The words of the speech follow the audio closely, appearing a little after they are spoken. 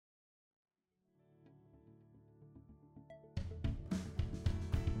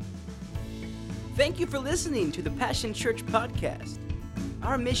Thank you for listening to the Passion Church podcast.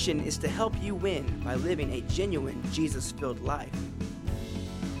 Our mission is to help you win by living a genuine Jesus-filled life.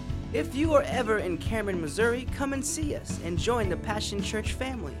 If you are ever in Cameron, Missouri, come and see us and join the Passion Church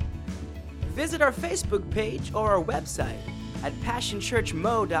family. Visit our Facebook page or our website at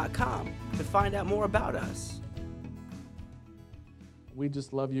passionchurchmo.com to find out more about us. We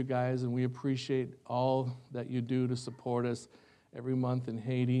just love you guys, and we appreciate all that you do to support us every month in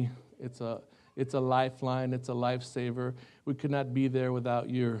Haiti. It's a lifeline. It's a lifesaver. We could not be there without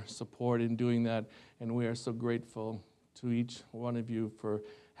your support in doing that, and we are so grateful to each one of you for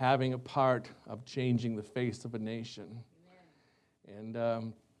having a part of changing the face of a nation.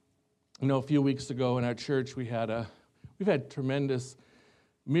 Amen. And a few weeks ago in our church, we've had tremendous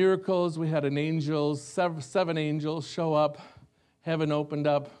miracles. We had seven angels show up. Heaven opened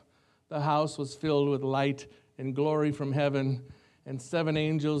up. The house was filled with light and glory from heaven. And 7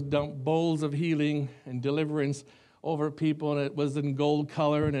 angels dumped bowls of healing and deliverance over people. And it was in gold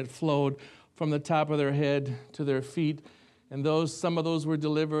color, and it flowed from the top of their head to their feet. And some of those were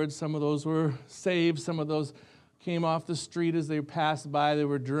delivered. Some of those were saved. Some of those came off the street as they passed by. They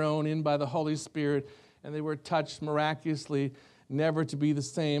were drawn in by the Holy Spirit, and they were touched miraculously, never to be the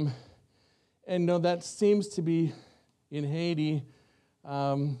same. And that seems to be in Haiti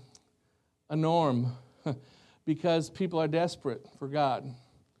a norm because people are desperate for God.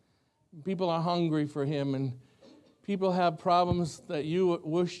 People are hungry for Him, and people have problems that you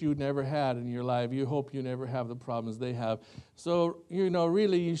wish you never had in your life. You hope you never have the problems they have. So,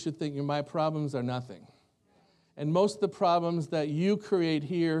 really you should think my problems are nothing. And most of the problems that you create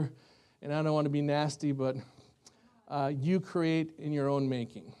here, and I don't want to be nasty, but you create in your own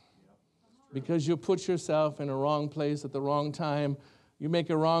making. Because you put yourself in a wrong place at the wrong time. You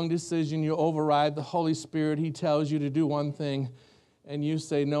make a wrong decision. You override the Holy Spirit. He tells you to do one thing, and you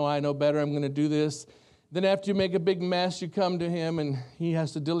say, no, I know better. I'm going to do this. Then after you make a big mess, you come to Him, and He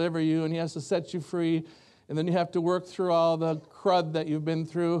has to deliver you, and He has to set you free. And then you have to work through all the crud that you've been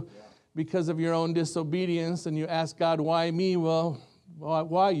through because of your own disobedience. And you ask God, why me? Well,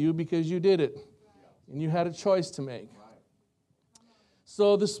 why you? Because you did it. And you had a choice to make.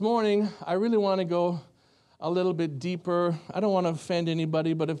 So this morning, I really want to go a little bit deeper. I don't want to offend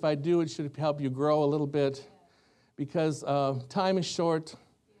anybody, but if I do, it should help you grow a little bit because time is short.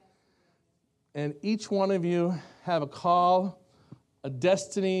 And each one of you have a call, a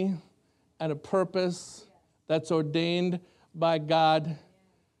destiny, and a purpose that's ordained by God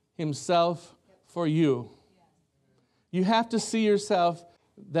Himself for you. You have to see yourself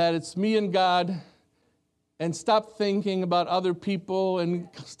that it's me and God, and stop thinking about other people and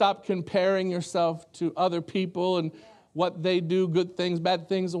stop comparing yourself to other people and what they do, good things, bad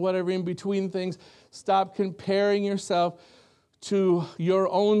things, or whatever in between things. Stop comparing yourself to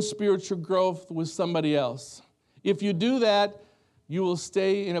your own spiritual growth with somebody else. If you do that, you will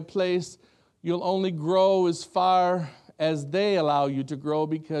stay in a place, you'll only grow as far as they allow you to grow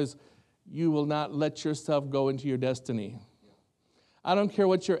because you will not let yourself go into your destiny. I don't care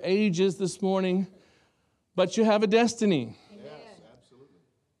what your age is this morning, but you have a destiny. Yes, absolutely.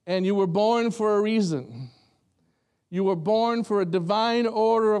 And you were born for a reason. You were born for a divine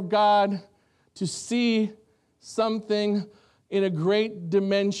order of God to see something in a great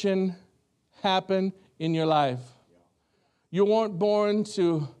dimension happen in your life. You weren't born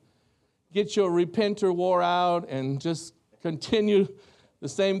to get your repenter wore out and just continue the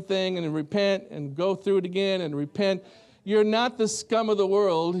same thing and repent and go through it again and repent. You're not the scum of the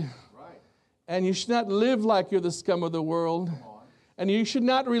world. Right. And you should not live like you're the scum of the world. And you should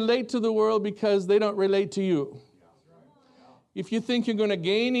not relate to the world because they don't relate to you. If you think you're going to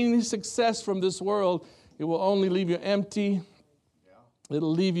gain any success from this world, it will only leave you empty.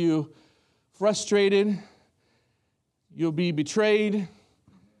 It'll leave you frustrated. You'll be betrayed.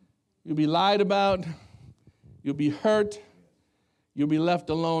 You'll be lied about. You'll be hurt. You'll be left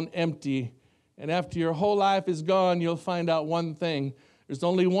alone empty. And after your whole life is gone, you'll find out one thing. There's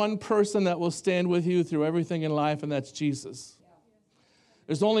only one person that will stand with you through everything in life, and that's Jesus.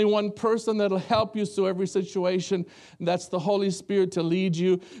 There's only one person that will help you through every situation, and that's the Holy Spirit to lead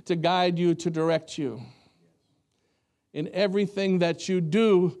you, to guide you, to direct you. In everything that you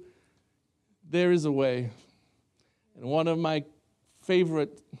do, there is a way. And one of my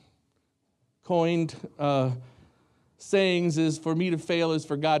favorite coined sayings is, for me to fail is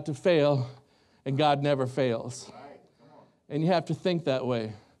for God to fail, and God never fails. And you have to think that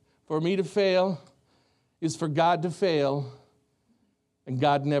way. For me to fail is for God to fail, and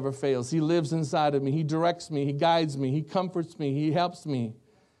God never fails. He lives inside of me. He directs me. He guides me. He comforts me. He helps me.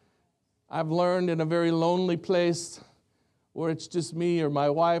 I've learned in a very lonely place where it's just me or my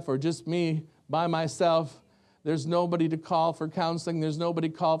wife or just me by myself. There's nobody to call for counseling. There's nobody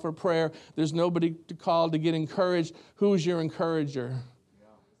to call for prayer. There's nobody to call to get encouraged. Who's your encourager?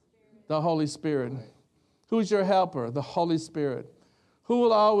 The Holy Spirit. Who's your helper? The Holy Spirit. Who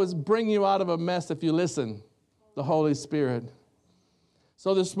will always bring you out of a mess if you listen? The Holy Spirit.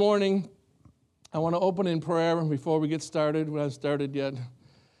 So this morning, I want to open in prayer before we get started. We haven't started yet.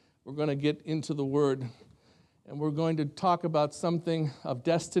 We're going to get into the Word. And we're going to talk about something of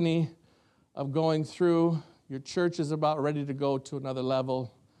destiny, of going through. Your church is about ready to go to another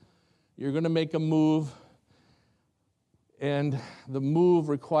level. You're going to make a move. And the move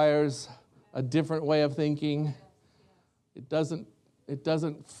requires a different way of thinking. It doesn't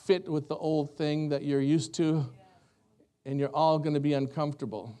fit with the old thing that you're used to. And you're all going to be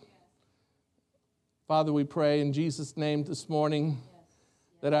uncomfortable. Father, we pray in Jesus' name this morning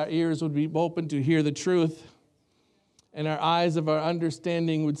that our ears would be open to hear the truth, and our eyes of our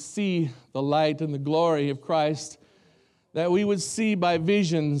understanding would see the light and the glory of Christ, that we would see by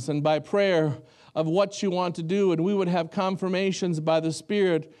visions and by prayer of what you want to do, and we would have confirmations by the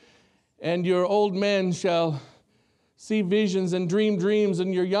Spirit, and your old men shall see visions and dream dreams,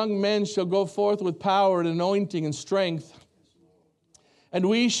 and your young men shall go forth with power and anointing and strength. And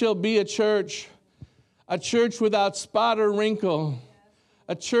we shall be a church without spot or wrinkle,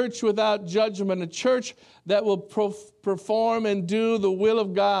 a church without judgment, a church that will perform and do the will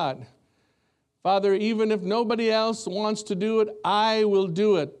of God. Father, even if nobody else wants to do it, I will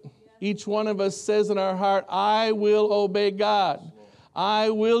do it. Each one of us says in our heart, I will obey God.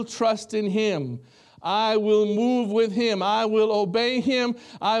 I will trust in Him. I will move with Him. I will obey Him.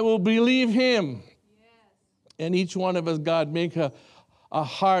 I will believe Him. And each one of us, God, make a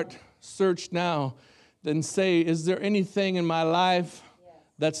heart search now. Then say, is there anything in my life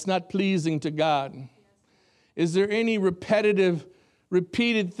that's not pleasing to God? Is there any repeated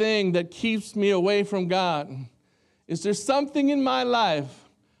thing that keeps me away from God? Is there something in my life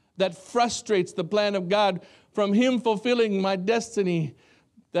that frustrates the plan of God from Him fulfilling my destiny,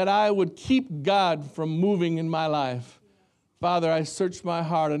 that I would keep God from moving in my life? Father, I search my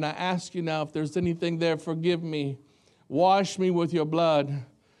heart and I ask you now if there's anything there, forgive me. Wash me with your blood.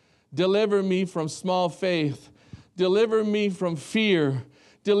 Deliver me from small faith. Deliver me from fear.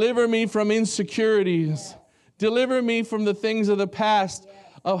 Deliver me from insecurities. Deliver me from the things of the past,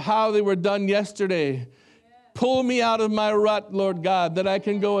 of how they were done yesterday. Pull me out of my rut, Lord God, that I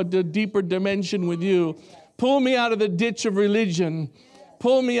can go a deeper dimension with you. Pull me out of the ditch of religion.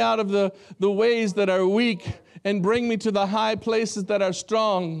 Pull me out of the ways that are weak and bring me to the high places that are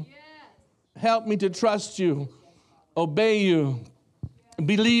strong. Help me to trust you, obey you,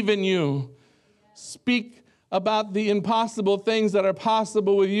 believe in you, speak about the impossible things that are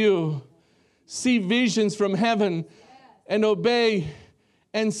possible with you, see visions from heaven and obey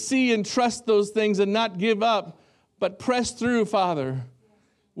and see and trust those things and not give up, but press through, Father.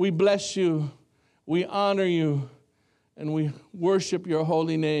 We bless you, we honor you, and we worship your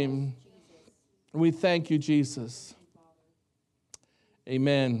holy name. We thank you, Jesus.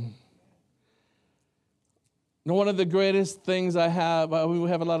 Amen. Now, one of the greatest things I have, we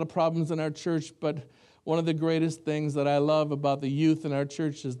have a lot of problems in our church, but one of the greatest things that I love about the youth in our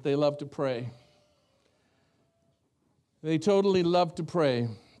church is they love to pray. They totally love to pray.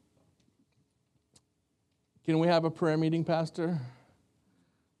 Can we have a prayer meeting, Pastor?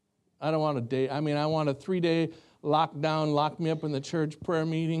 I don't want a day. I want a 3-day lockdown, lock me up in the church prayer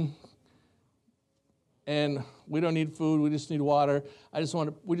meeting. And we don't need food, we just need water.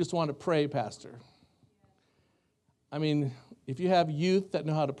 We just want to pray, Pastor. I mean, if you have youth that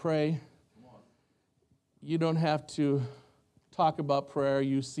know how to pray, you don't have to talk about prayer,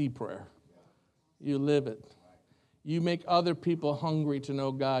 you see prayer. You live it. You make other people hungry to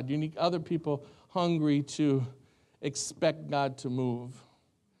know God. You make other people hungry to expect God to move.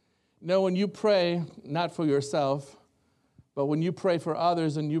 You know, when you pray, not for yourself, but when you pray for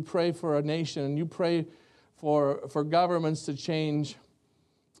others and you pray for a nation and you pray for governments to change,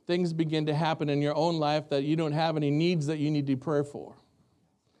 things begin to happen in your own life that you don't have any needs that you need to pray for.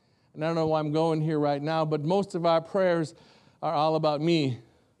 And I don't know why I'm going here right now, but most of our prayers are all about me.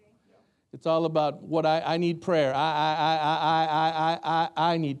 It's all about what I need prayer. I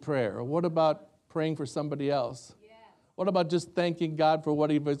need prayer. Or what about praying for somebody else? Yeah. What about just thanking God for what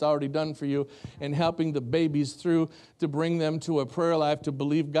He has already done for you and helping the babies through to bring them to a prayer life to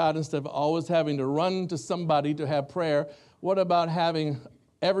believe God instead of always having to run to somebody to have prayer? What about having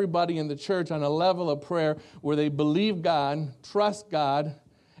everybody in the church on a level of prayer where they believe God, trust God,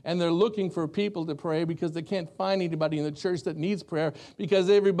 and they're looking for people to pray because they can't find anybody in the church that needs prayer because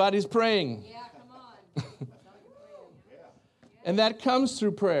everybody's praying. Yeah, come on. And that comes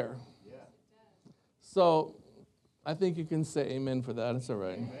through prayer. So I think you can say amen for that. It's all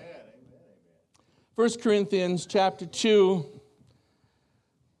right. 1 Corinthians chapter 2.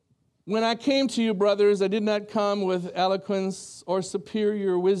 When I came to you, brothers, I did not come with eloquence or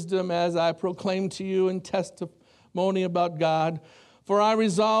superior wisdom as I proclaimed to you in testimony about God. For I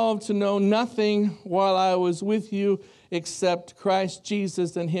resolved to know nothing while I was with you except Christ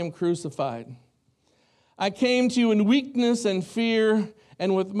Jesus and him crucified. I came to you in weakness and fear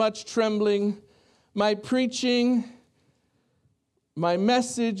and with much trembling. My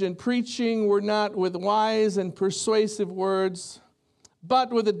message and preaching were not with wise and persuasive words, but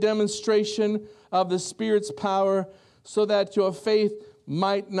with a demonstration of the Spirit's power, so that your faith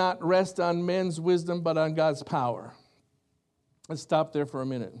might not rest on men's wisdom, but on God's power. Let's stop there for a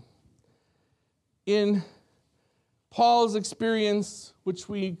minute. In Paul's experience, which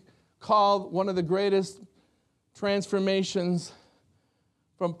we call one of the greatest transformations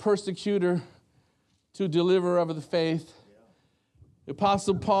from persecutor to deliverer of the faith, the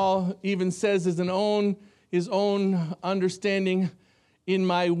Apostle Paul even says his own understanding, in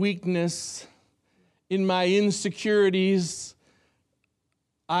my weakness, in my insecurities,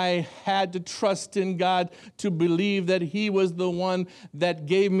 I had to trust in God to believe that he was the one that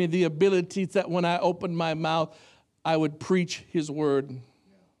gave me the ability that when I opened my mouth, I would preach his word.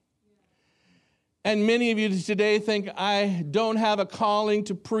 And many of you today think, I don't have a calling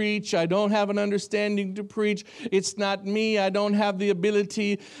to preach. I don't have an understanding to preach. It's not me. I don't have the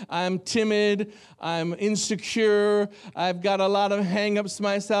ability. I'm timid. I'm insecure. I've got a lot of hang-ups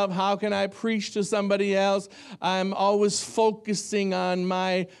myself. How can I preach to somebody else? I'm always focusing on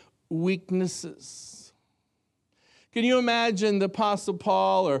my weaknesses. Can you imagine the Apostle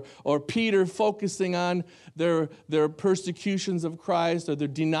Paul or Peter focusing on their persecutions of Christ, or their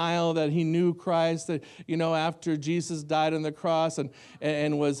denial that he knew Christ, that, after Jesus died on the cross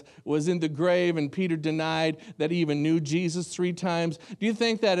and was in the grave, and Peter denied that he even knew Jesus 3 times? Do you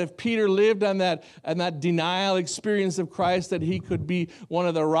think that if Peter lived on that denial experience of Christ, that he could be one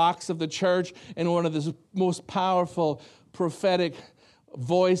of the rocks of the church and one of the most powerful prophetic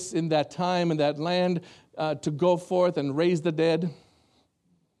voice in that time, in that land, to go forth and raise the dead?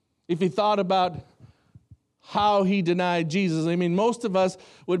 If he thought about how he denied Jesus, most of us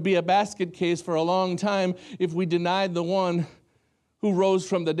would be a basket case for a long time if we denied the one who rose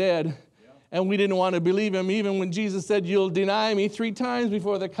from the dead, and we didn't want to believe him, even when Jesus said, you'll deny me 3 times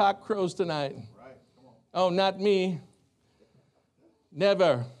before the cock crows tonight. Right. Come on. Oh, not me.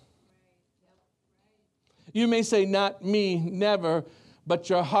 Never. You may say, not me, never, but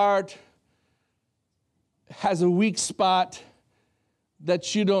your heart has a weak spot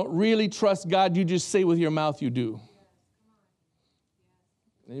that you don't really trust God. You just say with your mouth you do.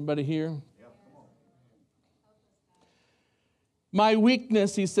 Anybody here? My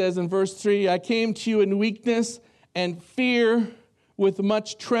weakness, he says in verse 3, I came to you in weakness and fear with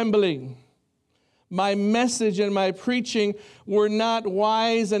much trembling. My message and my preaching were not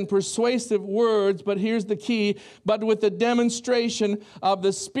wise and persuasive words, but here's the key, but with the demonstration of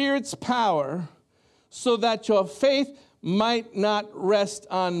the Spirit's power, so that your faith might not rest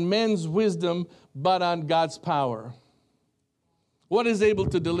on men's wisdom, but on God's power. What is able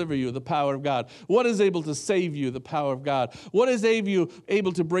to deliver you? The power of God. What is able to save you? The power of God. What is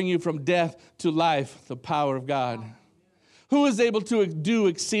able to bring you from death to life? The power of God. Who is able to do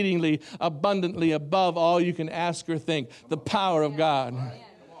exceedingly abundantly above all you can ask or think? The power of God.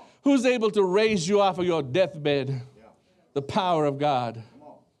 Who's able to raise you off of your deathbed? The power of God.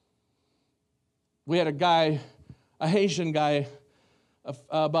 We had a Haitian guy,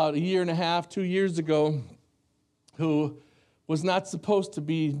 about 1.5 years, 2 years ago, who was not supposed to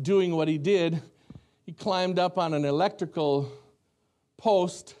be doing what he did. He climbed up on an electrical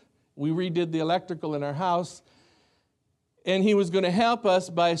post. We redid the electrical in our house. And he was going to help us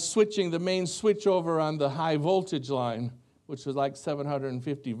by switching the main switch over on the high voltage line, which was like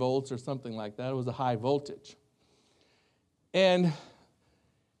 750 volts or something like that. It was a high voltage. And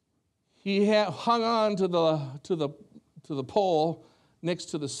he hung on to the pole next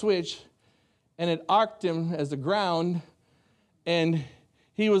to the switch, and it arced him as the ground, and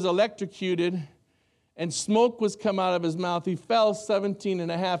he was electrocuted, and smoke was come out of his mouth. He fell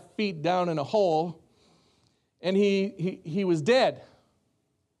 17.5 feet down in a hole, and he was dead.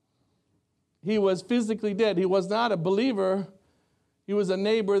 He was physically dead. He was not a believer. He was a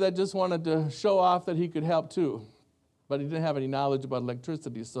neighbor that just wanted to show off that he could help too. But he didn't have any knowledge about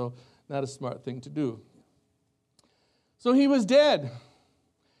electricity, so not a smart thing to do. So he was dead.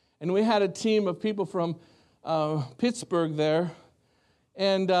 And we had a team of people from Pittsburgh there.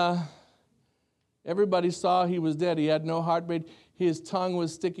 And everybody saw he was dead. He had no heartbeat. His tongue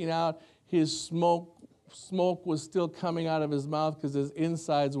was sticking out. His smoke smoke was still coming out of his mouth because his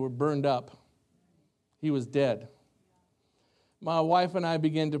insides were burned up. He was dead. My wife and I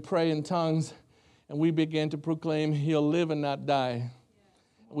began to pray in tongues, and we began to proclaim, he'll live and not die.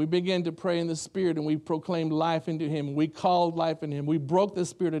 We began to pray in the Spirit, and we proclaimed life into him. We called life in him. We broke the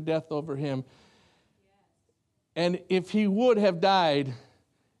spirit of death over him. And if he would have died,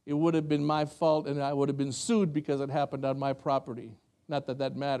 it would have been my fault, and I would have been sued because it happened on my property. Not that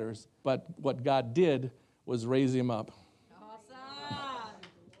that matters, but what God did was raise him up. Awesome.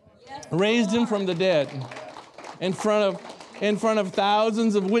 Yes, Raised him from the dead in front of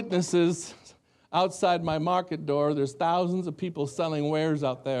thousands of witnesses outside my market door. There's thousands of people selling wares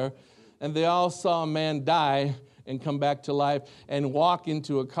out there, and they all saw a man die and come back to life and walk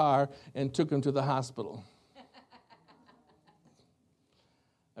into a car and took him to the hospital.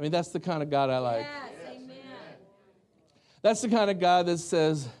 I mean, that's the kind of God I like. Yes, amen. That's the kind of God that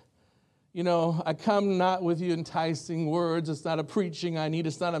says, you know, I come not with you enticing words. It's not a preaching I need.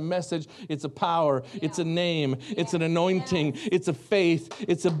 It's not a message. It's a power. Yeah. It's a name. Yeah. It's an anointing. Yeah. It's a faith.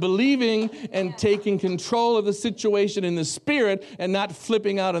 It's a believing and taking control of the situation in the Spirit and not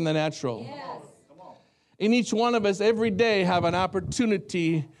flipping out in the natural. Yes. And each one of us every day have an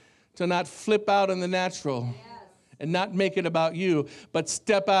opportunity to not flip out in the natural. Yes. And not make it about you, but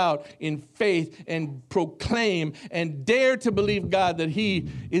step out in faith and proclaim and dare to believe God that he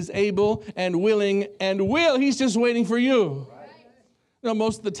is able and willing and will. He's just waiting for you. Right. You know,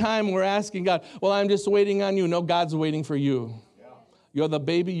 most of the time we're asking God, well, I'm just waiting on you. No, God's waiting for you. Yeah. You're the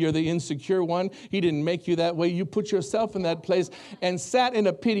baby. You're the insecure one. He didn't make you that way. You put yourself in that place and sat in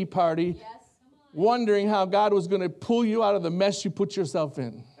a pity party, yes, wondering how God was going to pull you out of the mess you put yourself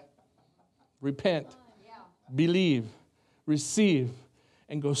in. Repent. Believe, receive,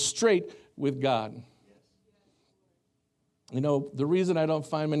 and go straight with God. You know, the reason I don't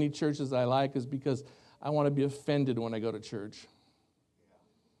find many churches I like is because I want to be offended when I go to church.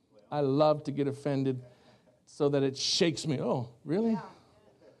 I love to get offended so that it shakes me. Oh, really?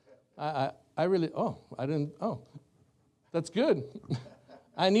 I really, I didn't, that's good.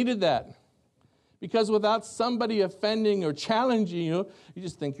 I needed that. Because without somebody offending or challenging you, you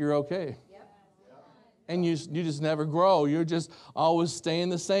just think you're okay. And you just never grow. You're just always staying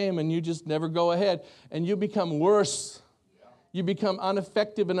the same, and you just never go ahead. And you become worse. You become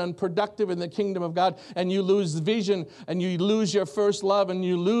ineffective and unproductive in the kingdom of God, and you lose vision, and you lose your first love, and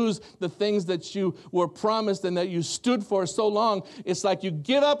you lose the things that you were promised and that you stood for so long. It's like you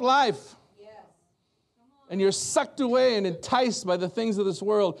give up life. And you're sucked away and enticed by the things of this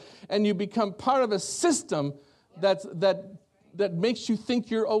world, and you become part of a system that makes you think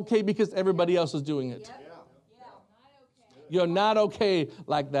you're okay because everybody else is doing it. You're not okay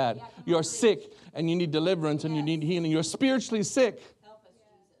like that. You're sick, and you need deliverance, and you need healing. You're spiritually sick.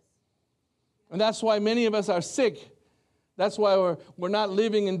 And that's why many of us are sick. That's why we're not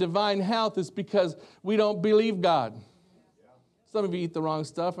living in divine health. It's because we don't believe God. Some of you eat the wrong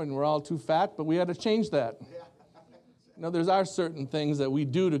stuff, and we're all too fat, but we had to change that. You know, there's our certain things that we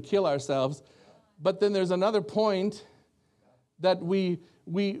do to kill ourselves. But then there's another point that we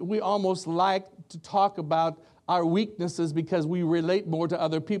almost like to talk about our weaknesses because we relate more to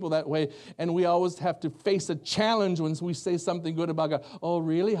other people that way, and we always have to face a challenge when we say something good about God. Oh,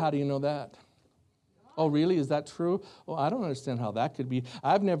 really? How do you know that? Oh, really? Is that true? Oh, I don't understand how that could be.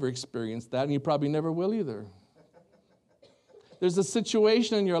 I've never experienced that, and you probably never will either. There's a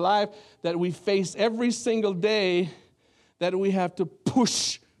situation in your life that we face every single day that we have to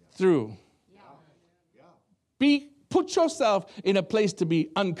push through. Put yourself in a place to be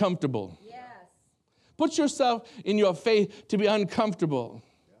uncomfortable. Yes. Put yourself in your faith to be uncomfortable.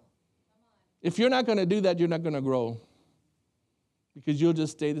 If you're not going to do that, you're not going to grow. Because you'll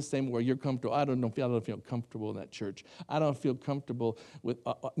just stay the same way. You're comfortable. I don't feel comfortable in that church. I don't feel comfortable with,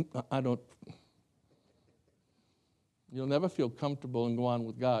 You'll never feel comfortable and go on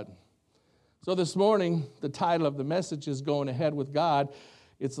with God. So this morning, the title of the message is Going Ahead with God.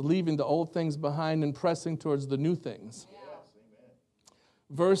 It's leaving the old things behind and pressing towards the new things. Yes,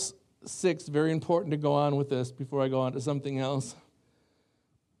 verse 6, very important to go on with this before I go on to something else.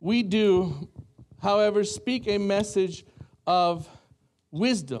 We do, however, speak a message of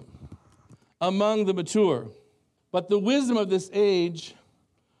wisdom among the mature. But the wisdom of this age,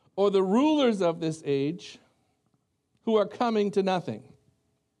 or the rulers of this age, who are coming to nothing.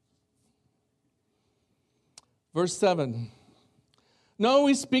 Verse 7. No,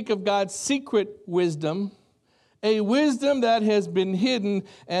 we speak of God's secret wisdom, a wisdom that has been hidden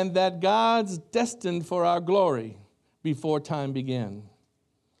and that God's destined for our glory before time began.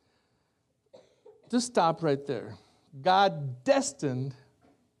 Just stop right there. God destined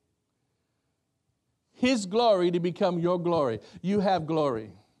His glory to become your glory. You have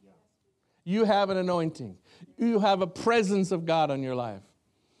glory. You have an anointing. You have a presence of God on your life.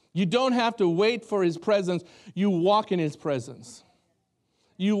 You don't have to wait for His presence. You walk in His presence.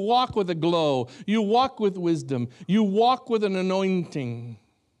 You walk with a glow. You walk with wisdom. You walk with an anointing.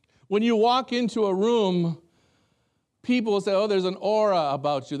 When you walk into a room, people will say, oh, there's an aura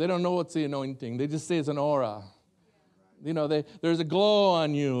about you. They don't know what's the anointing. They just say it's an aura. You know, there's a glow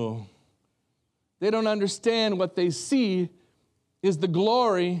on you. They don't understand what they see is the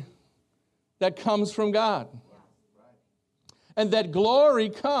glory that comes from God. And that glory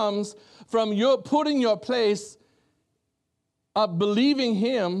comes from your putting your place of believing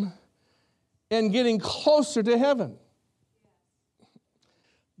Him and getting closer to heaven.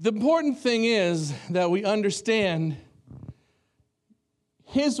 The important thing is that we understand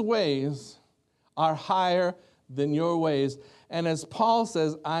His ways are higher than your ways. And as Paul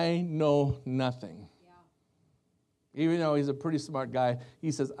says, I know nothing. Yeah. Even though he's a pretty smart guy,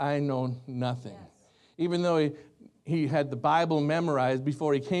 he says, I know nothing. Yes. Even though he had the Bible memorized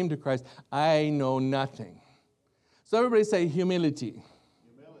before he came to Christ, I know nothing. So everybody say humility.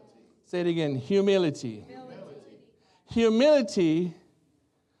 Humility. Say it again, humility. Humility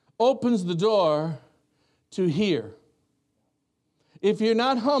opens the door to hear. If you're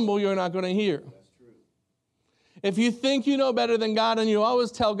not humble, you're not going to hear. If you think you know better than God and you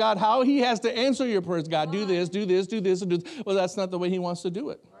always tell God how He has to answer your prayers, God, do this, do this, do this, and do this. Well, that's not the way He wants to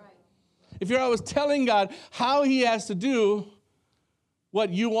do it. Right. If you're always telling God how He has to do what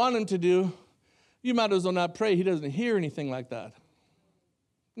you want Him to do, you might as well not pray. He doesn't hear anything like that.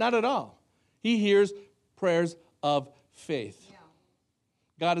 Not at all. He hears prayers of faith. Yeah.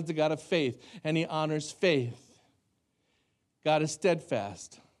 God is the God of faith, and He honors faith. God is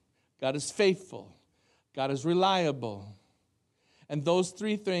steadfast. God is faithful. God is reliable. And those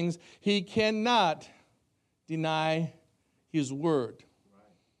three things, He cannot deny His word.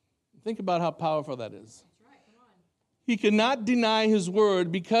 Right. Think about how powerful that is. That's right. Come on. He cannot deny His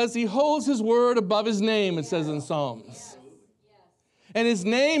word because He holds His word above His name, it says in Psalms. Yes. And His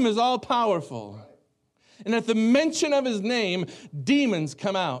name is all powerful. And at the mention of His name, demons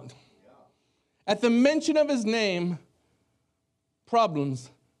come out. At the mention of His name, problems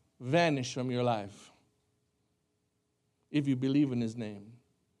vanish from your life. If you believe in His name.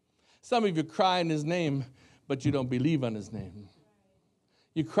 Some of you cry in His name, but you don't believe on His name.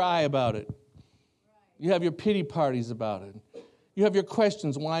 You cry about it. You have your pity parties about it. You have your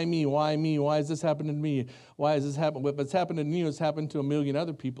questions. Why me? Why me? Why is this happening to me? Why is this happening? If it's happened to you, it's happened to a million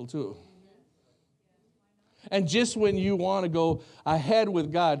other people too. And just when you want to go ahead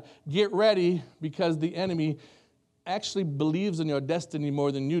with God, get ready because the enemy actually believes in your destiny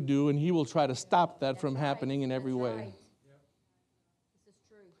more than you do, and he will try to stop that from happening in every way.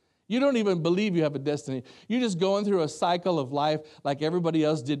 You don't even believe you have a destiny. You're just going through a cycle of life like everybody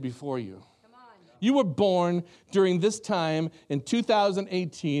else did before you. You were born during this time in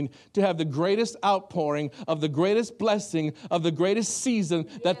 2018 to have the greatest outpouring of the greatest blessing of the greatest season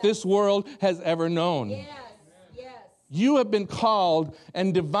that this world has ever known. Yes. Yes. You have been called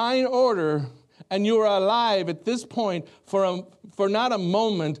in divine order, and you are alive at this point for not a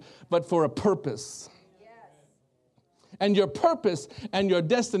moment, but for a purpose. And your purpose and your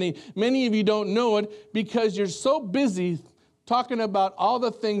destiny, many of you don't know it because you're so busy talking about all the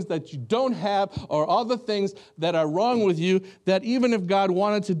things that you don't have or all the things that are wrong with you, that even if God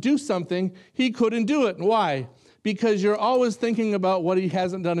wanted to do something, He couldn't do it. Why? Because you're always thinking about what He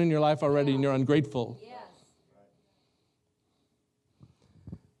hasn't done in your life already, and you're ungrateful. Yes.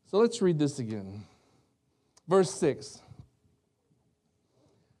 So let's read this again. Verse 6.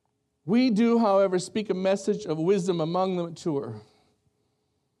 We do, however, speak a message of wisdom among the mature.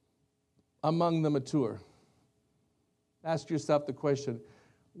 Among the mature. Ask yourself the question,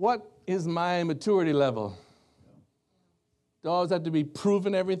 what is my maturity level? Do I always have to be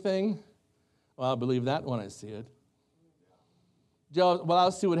proven everything? Well, I'll believe that when I see it. Well,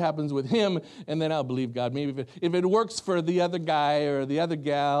 I'll see what happens with him, and then I'll believe God. Maybe if it works for the other guy or the other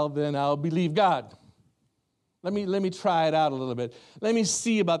gal, then I'll believe God. Let me try it out a little bit. Let me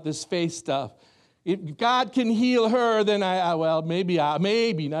see about this faith stuff. If God can heal her, then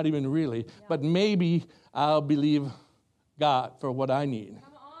maybe, not even really, but maybe I'll believe God for what I need.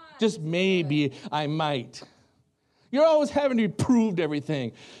 Just maybe I might. You're always having to prove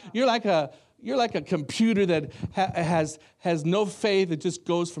everything. You're like a computer that has no faith. It just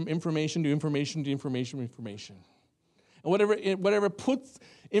goes from information to information to information to information. And whatever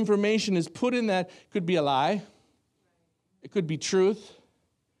information is put in that could be a lie. It could be truth.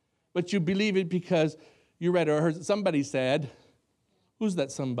 But you believe it because you read or heard somebody said. Who's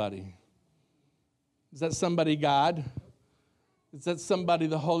that somebody? Is that somebody God? Is that somebody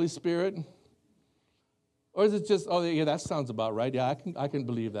the Holy Spirit? Or is it just, oh, yeah, that sounds about right. Yeah, I can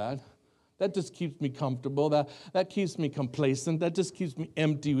believe that. That just keeps me comfortable. That keeps me complacent. That just keeps me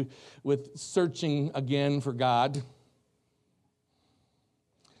empty with searching again for God.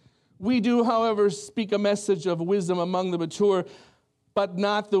 We do, however, speak a message of wisdom among the mature, but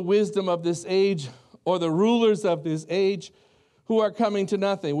not the wisdom of this age or the rulers of this age who are coming to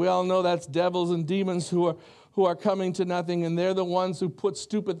nothing. We all know that's devils and demons who are coming to nothing, and they're the ones who put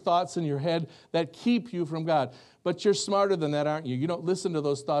stupid thoughts in your head that keep you from God. But you're smarter than that, aren't you? You don't listen to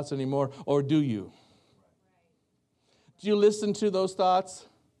those thoughts anymore, or do you? Do you listen to those thoughts?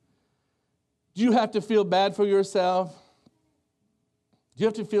 Do you have to feel bad for yourself? Do you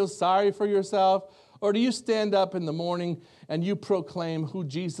have to feel sorry for yourself? Or do you stand up in the morning and you proclaim who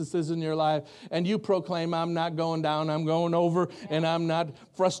Jesus is in your life, and you proclaim, I'm not going down, I'm going over, and I'm not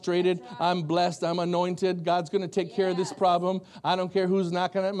frustrated, I'm blessed, I'm anointed, God's going to take care of this problem. I don't care who's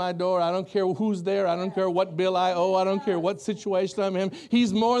knocking at my door, I don't care who's there, I don't care what bill I owe, I don't care what situation I'm in.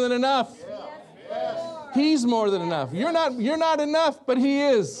 He's more than enough. He's more than enough. You're not enough, but He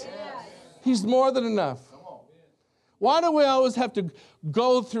is. He's more than enough. Why do we always have to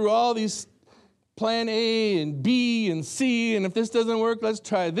go through all these plan A and B and C, and if this doesn't work, let's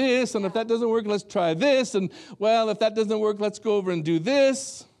try this, and if that doesn't work, let's try this, and well, if that doesn't work, let's go over and do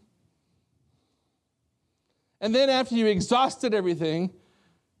this. And then after you exhausted everything,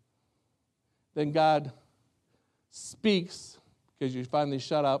 then God speaks because you finally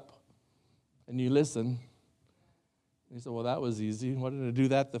shut up and you listen. And you say, well, that was easy. Why did I do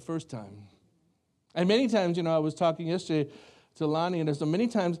that the first time? And many times, I was talking yesterday to Lonnie, and so many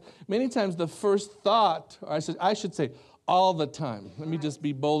times the first thought, or I should say all the time. Let me just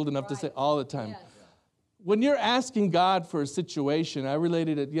be bold enough to say all the time. Yes. When you're asking God for a situation, I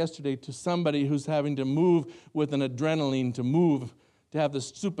related it yesterday to somebody who's having to move with an adrenaline to have the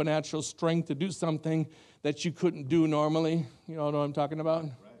supernatural strength to do something that you couldn't do normally. You know what I'm talking about?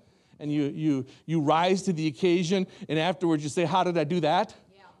 Right. And you rise to the occasion, and afterwards you say, how did I do that?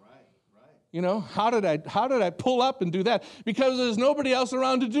 How did I pull up and do that? Because there's nobody else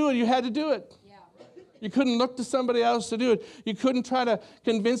around to do it. You had to do it. Yeah. You couldn't look to somebody else to do it. You couldn't try to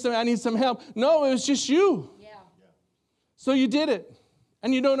convince them, I need some help. No, it was just you. Yeah. So you did it.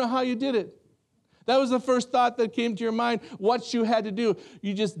 And you don't know how you did it. That was the first thought that came to your mind, what you had to do.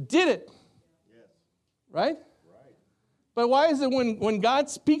 You just did it. Yes. Right? But why is it when God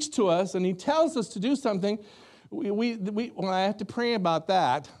speaks to us and He tells us to do something, I have to pray about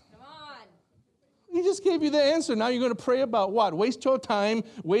that. He just gave you the answer. Now you're going to pray about what? Waste your time,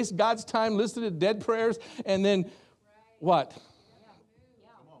 waste God's time, listen to dead prayers, and then what? Come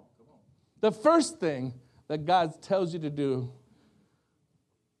on. The first thing that God tells you to do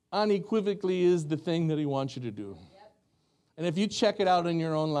unequivocally is the thing that He wants you to do. Yep. And if you check it out in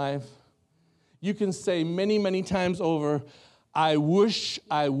your own life, you can say many, many times over, I wish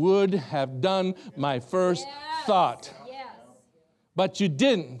I would have done my first thought. Yes. But you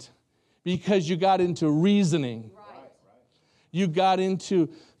didn't. Because you got into reasoning. Right. You got into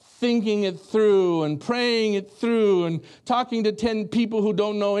thinking it through and praying it through and talking to 10 people who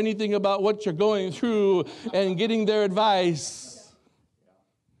don't know anything about what you're going through and getting their advice.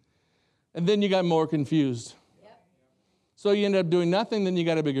 And then you got more confused. Yep. So you end up doing nothing, then you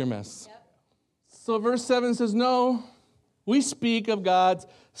got a bigger mess. Yep. So verse 7 says, no, we speak of God's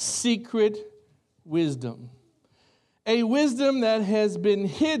secret wisdom. A wisdom that has been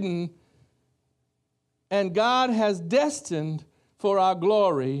hidden and God has destined for our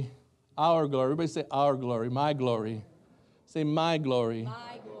glory. Everybody say our glory, my glory. Say my glory.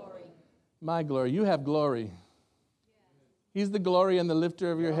 My glory. My glory. You have glory. He's the glory and the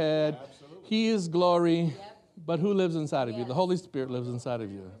lifter of your head. Absolutely. He is glory. Yep. But who lives inside of you? The Holy Spirit lives inside of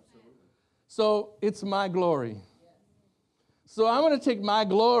you. Absolutely. So it's my glory. So I'm going to take my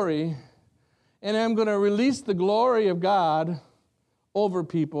glory and I'm going to release the glory of God over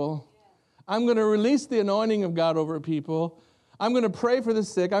people. I'm going to release the anointing of God over people. I'm going to pray for the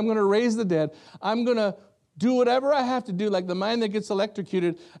sick. I'm going to raise the dead. I'm going to do whatever I have to do, like the man that gets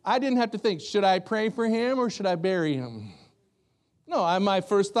electrocuted. I didn't have to think, should I pray for him or should I bury him? No, my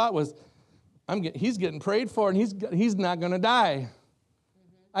first thought was, he's getting prayed for and he's not going to die.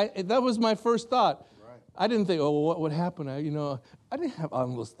 That was my first thought. Right. I didn't think, oh, what would happen? I didn't have all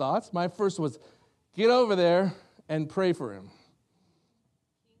those thoughts. My first was, get over there and pray for him.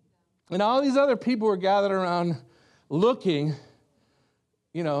 And all these other people were gathered around looking,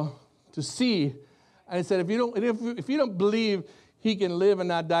 to see. And I said, if you don't believe he can live and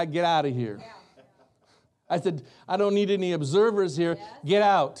not die, get out of here. Yeah. I said, I don't need any observers here. Yes. Get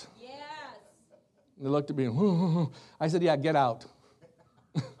out. Yes. And they looked at me, I said, yeah, get out.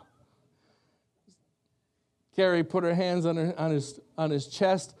 Carrie put her hands on his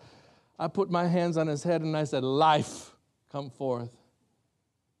chest. I put my hands on his head, and I said, life, come forth.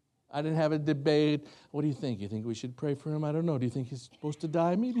 I didn't have a debate. What do you think? You think we should pray for him? I don't know. Do you think he's supposed to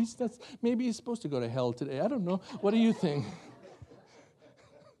die? Maybe he's supposed to go to hell today. I don't know. What do you think?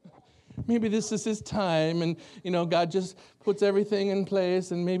 Maybe this is his time, and, God just puts everything in place,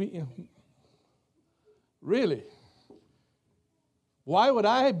 and maybe, Really? Why would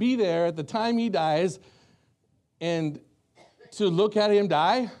I be there at the time he dies and to look at him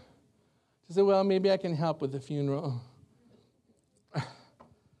die? To say, well, maybe I can help with the funeral.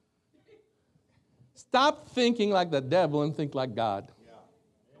 Stop thinking like the devil and think like God.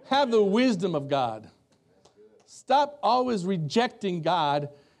 Have the wisdom of God. Stop always rejecting God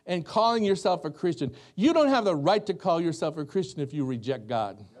and calling yourself a Christian. You don't have the right to call yourself a Christian if you reject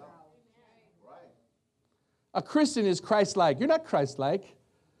God. A Christian is Christ-like. You're not Christ-like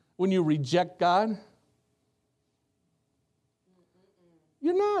when you reject God.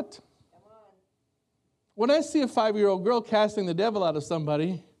 You're not. When I see a 5-year-old girl casting the devil out of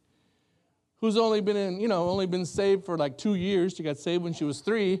somebody who's only been saved for like 2 years. She got saved when she was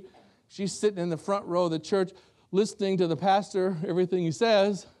 3. She's sitting in the front row of the church listening to the pastor, everything he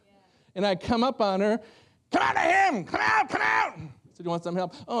says. And I come up on her, come out of him, come out, come out. I said, you want some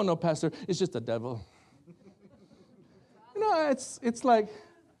help? Oh, no, pastor, it's just the devil. It's like,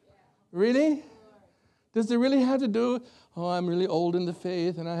 really? Does it really have to do, I'm really old in the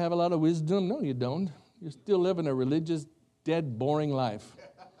faith and I have a lot of wisdom? No, you don't. You're still living a religious, dead, boring life.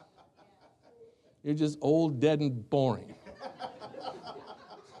 You're just old, dead, and boring.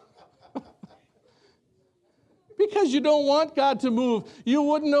 Because you don't want God to move. You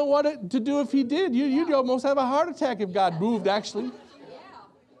wouldn't know what to do if he did. You'd almost have a heart attack if God moved, actually.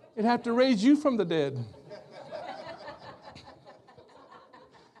 It'd have to raise you from the dead.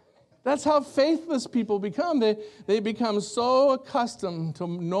 That's how faithless people become. They become so accustomed to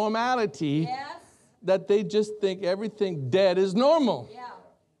normality that they just think everything dead is normal. Yeah.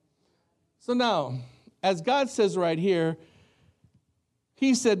 So now, as God says right here,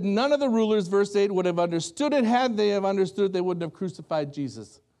 he said none of the rulers, verse 8, would have understood it. Had they have understood, they wouldn't have crucified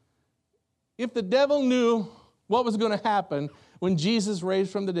Jesus. If the devil knew what was going to happen when Jesus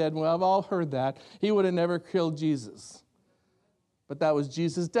raised from the dead, well, I've all heard that, he would have never killed Jesus. But that was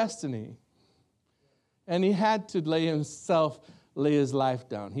Jesus' destiny. And he had to lay his life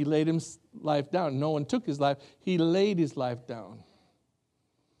down. He laid his life down. No one took his life. He laid his life down.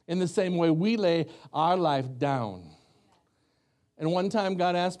 In the same way, we lay our life down. And one time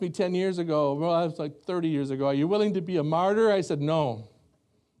God asked me 10 years ago, well, I was like 30 years ago, are you willing to be a martyr? I said, no,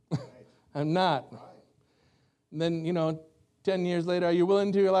 I'm not. And then, 10 years later, are you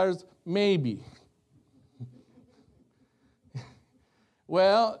willing to be a martyr? Maybe.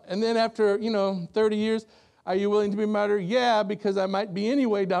 Well, and then after, 30 years, are you willing to be a martyr? Yeah, because I might be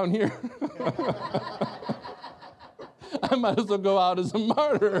anyway down here. I might as well go out as a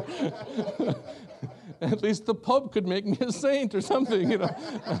martyr. At least the Pope could make me a saint or something,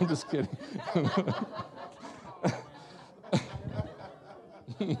 I'm just kidding.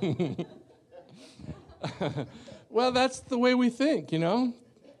 Well, that's the way we think, I don't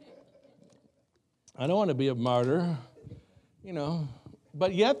want to be a martyr,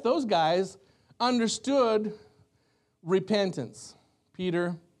 But yet those guys understood repentance.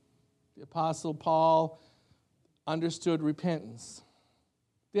 Peter, the Apostle Paul, understood repentance.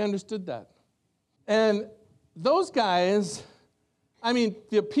 They understood that. And those guys,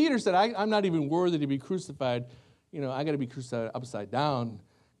 Peter said, I'm not even worthy to be crucified. I got to be crucified upside down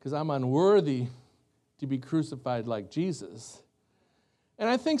because I'm unworthy to be crucified like Jesus. And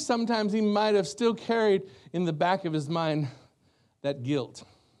I think sometimes he might have still carried in the back of his mind that guilt.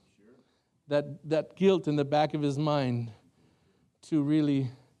 Sure. That guilt in the back of his mind to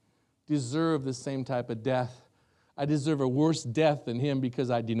really deserve the same type of death. I deserve a worse death than him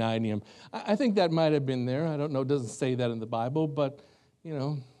because I denied him. I think that might have been there. I don't know. It doesn't say that in the Bible, but,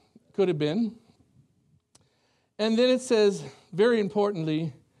 could have been. And then it says, very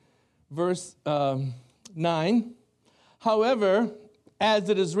importantly, verse 9, however, as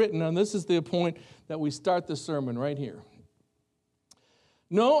it is written, and this is the point that we start the sermon right here.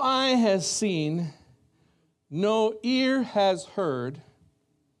 No eye has seen, no ear has heard,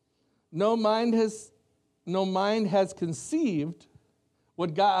 no mind has conceived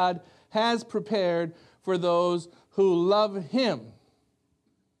what God has prepared for those who love him.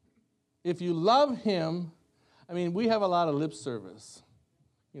 If you love him, we have a lot of lip service.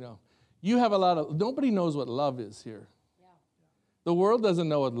 You have nobody knows what love is here. The world doesn't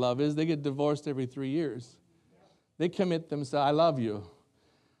know what love is. They get divorced every 3 years. They commit themselves, I love you.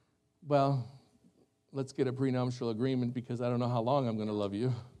 Well, let's get a prenuptial agreement because I don't know how long I'm going to love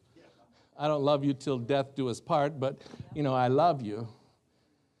you. I don't love you till death do us part, but, I love you.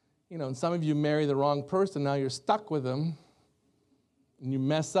 And some of you marry the wrong person. Now you're stuck with them, and you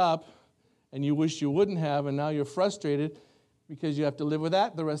mess up, and you wish you wouldn't have, and now you're frustrated because you have to live with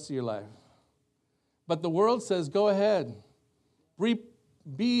that the rest of your life. But the world says, go ahead.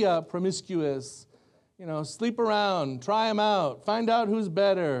 Be promiscuous. Sleep around. Try them out. Find out who's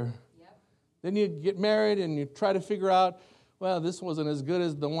better. Yep. Then you get married, and you try to figure out, well, this wasn't as good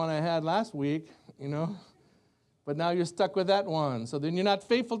as the one I had last week, But now you're stuck with that one. So then you're not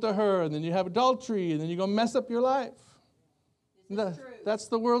faithful to her, and then you have adultery, and then you go mess up your life. That's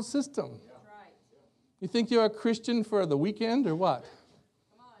the world system. You think you're a Christian for the weekend or what?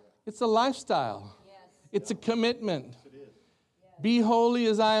 It's a lifestyle. Yes. It's a commitment. Yes, it is. Yes. Be holy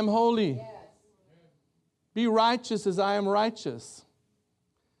as I am holy. Yes. Be righteous as I am righteous.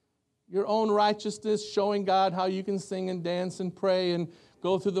 Your own righteousness, showing God how you can sing and dance and pray and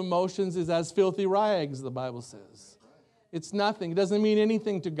go through the motions, is as filthy rags, the Bible says. It's nothing. It doesn't mean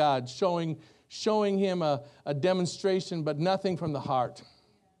anything to God, showing him a demonstration, but nothing from the heart.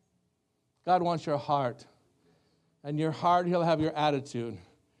 God wants your heart. And your heart, he'll have your attitude.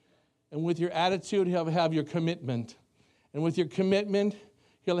 And with your attitude, he'll have your commitment. And with your commitment,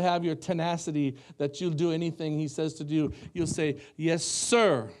 he'll have your tenacity that you'll do anything he says to do. You'll say, yes,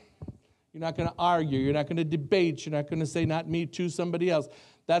 sir. You're not going to argue. You're not going to debate. You're not going to say, not me, to somebody else.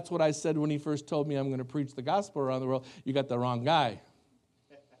 That's what I said when he first told me I'm going to preach the gospel around the world. You got the wrong guy.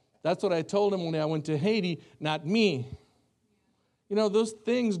 That's what I told him when I went to Haiti, not me. Those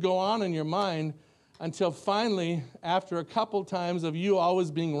things go on in your mind until finally, after a couple times of you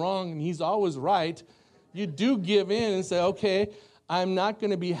always being wrong and he's always right, you do give in and say, okay, I'm not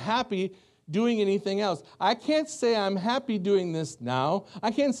going to be happy doing anything else. I can't say I'm happy doing this now.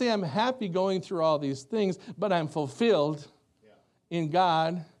 I can't say I'm happy going through all these things, but I'm fulfilled in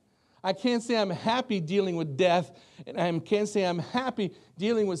God. I can't say I'm happy dealing with death, and I can't say I'm happy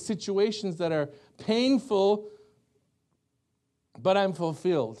dealing with situations that are painful, but I'm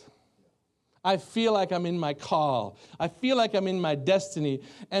fulfilled. I feel like I'm in my call. I feel like I'm in my destiny.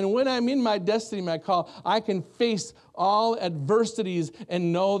 And when I'm in my destiny, my call, I can face all adversities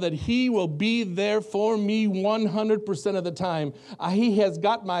and know that he will be there for me 100% of the time. He has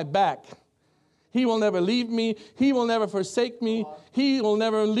got my back. He will never leave me. He will never forsake me. He will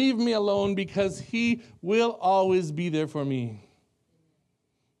never leave me alone because he will always be there for me.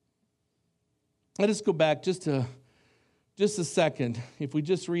 Let us go back just a second. If we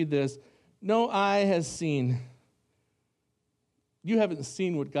just read this. No eye has seen. You haven't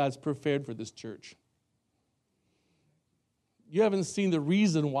seen what God's prepared for this church. You haven't seen the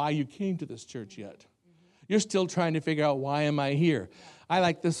reason why you came to this church yet. You're still trying to figure out, why am I here? I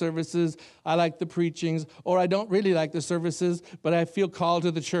like the services, I like the preachings, or I don't really like the services, but I feel called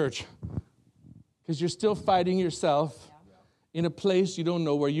to the church. Because you're still fighting yourself in a place you don't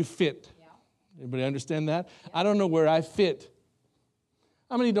know where you fit. Anybody understand that? I don't know where I fit.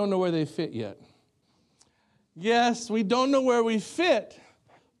 How many don't know where they fit yet? Yes, we don't know where we fit,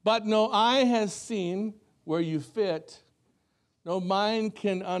 but no eye has seen where you fit. No mind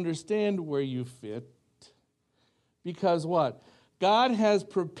can understand where you fit. Because what? God has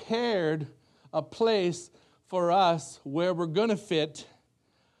prepared a place for us where we're going to fit,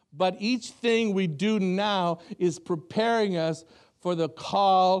 but each thing we do now is preparing us for the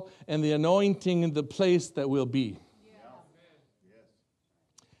call and the anointing and the place that we'll be.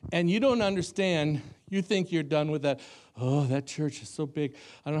 And you don't understand, you think you're done with that. Oh, that church is so big.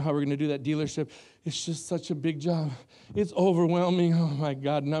 I don't know how we're going to do that dealership. It's just such a big job. It's overwhelming. Oh, my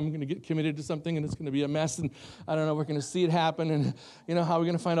God. And I'm going to get committed to something, and it's going to be a mess. And I don't know, we're going to see it happen. And, how are we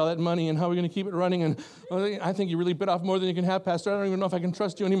going to find all that money? And how are we going to keep it running? And I think you really bit off more than you can have, Pastor. I don't even know if I can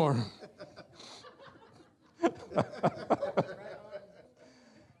trust you anymore.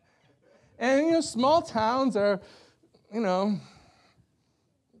 And, small towns are,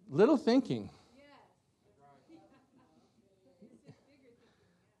 little thinking.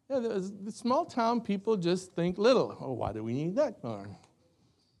 Yeah, the small town people just think little. Oh, why do we need that barn?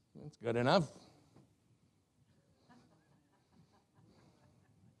 It's good enough.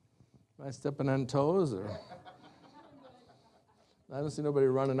 Am I stepping on toes? Or I don't see nobody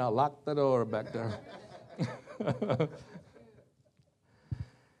running out. Lock the door back there.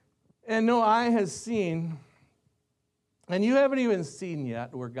 And no eye has seen, and you haven't even seen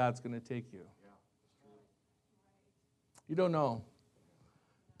yet where God's going to take you. You don't know.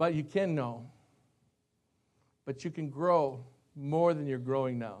 But you can know. But you can grow more than you're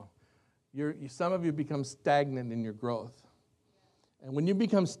growing now. Some of you become stagnant in your growth. And when you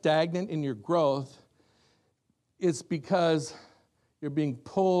become stagnant in your growth, it's because you're being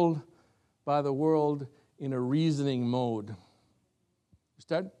pulled by the world in a reasoning mode. You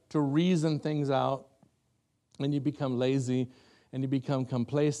start to reason things out, and you become lazy, and you become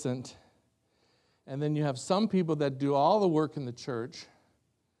complacent. And then you have some people that do all the work in the church,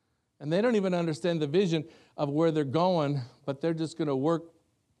 and they don't even understand the vision of where they're going, but they're just going to work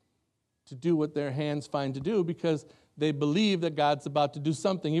to do what their hands find to do because they believe that God's about to do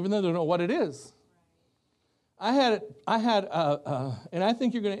something, even though they don't know what it is. And I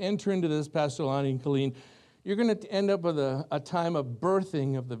think you're going to enter into this, Pastor Lonnie and Colleen. You're going to end up with a time of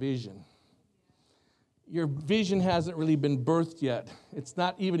birthing of the vision. Your vision hasn't really been birthed yet. It's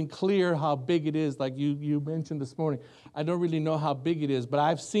not even clear how big it is, like you mentioned this morning. I don't really know how big it is, but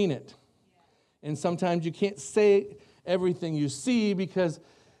I've seen it. And sometimes you can't say everything you see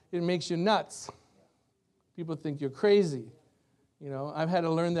it makes you nuts. People think you're crazy. I've had to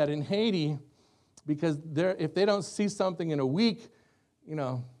learn that in Haiti because if they don't see something in a week, they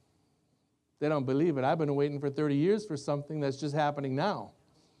don't believe it. I've been waiting for 30 years for something that's just happening now.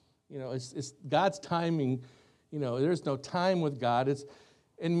 It's God's timing. There's no time with God.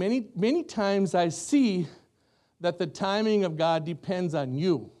 And many times I see that the timing of God depends on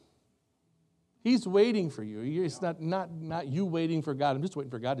you. He's waiting for you. It's not you waiting for God. I'm just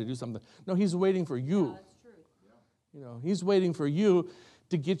waiting for God to do something. No, He's waiting for you. Yeah, that's true. He's waiting for you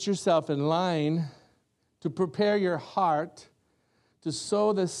to get yourself in line, to prepare your heart, to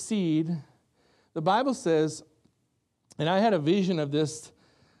sow the seed. The Bible says, and I had a vision of this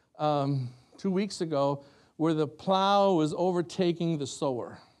 2 weeks ago, where the plow was overtaking the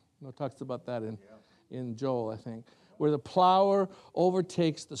sower. It talks about that in Joel, I think, where the plower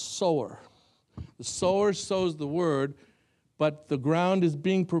overtakes the sower. The sower sows the word, but the ground is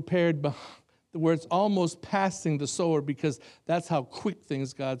being prepared where it's almost passing the sower because that's how quick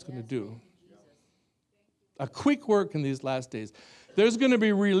things God's going to do. A quick work in these last days. There's going to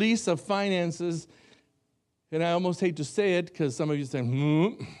be release of finances, and I almost hate to say it because some of you say,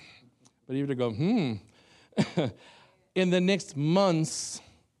 but you have to go, in the next months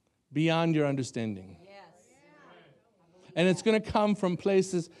beyond your understanding. Yes. And it's going to come from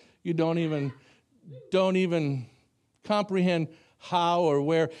places you don't even comprehend how or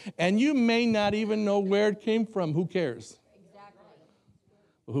where. And you may not even know where it came from. Who cares? Exactly.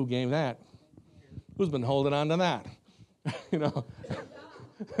 Well, who gave that? Who's been holding on to that?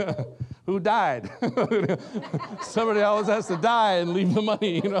 Who died? Somebody always has to die and leave the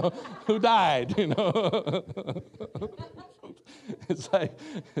money, Who died, It's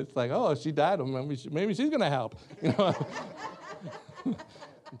like, oh, she died. Maybe she's going to help,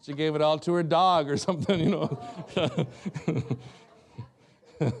 She gave it all to her dog or something,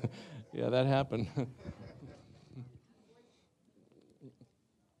 Yeah, that happened.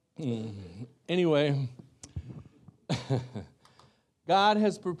 Anyway, God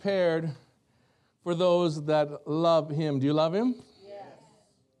has prepared for those that love Him. Do you love Him? Yes.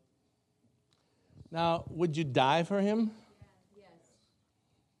 Now, would you die for Him? Yes.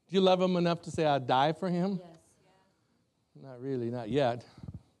 Do you love Him enough to say, I'll die for Him? Yes. Not really, not yet.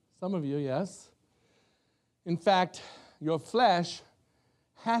 Some of you, yes. In fact, your flesh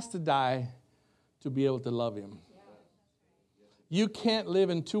has to die to be able to love Him. You can't live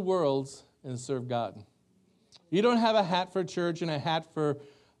in two worlds and serve God. You don't have a hat for church and a hat for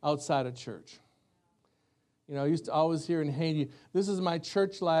outside of church. I used to always hear in Haiti, this is my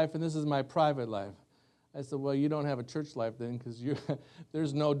church life and this is my private life. I said, well, you don't have a church life then because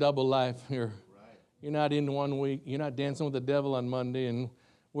there's no double life here. You're not in 1 week. You're not dancing with the devil on Monday and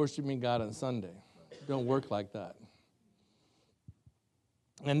worshiping God on Sunday. It don't work like that.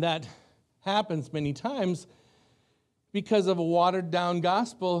 And that happens many times because of a watered-down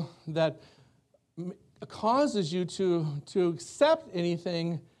gospel that causes you to accept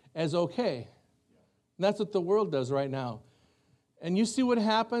anything as okay. And that's what the world does right now. And you see what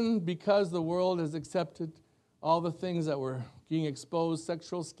happened because the world has accepted all the things that were being exposed,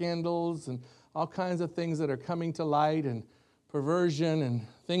 sexual scandals and all kinds of things that are coming to light and perversion and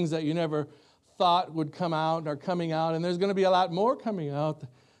things that you never thought would come out are coming out. And there's going to be a lot more coming out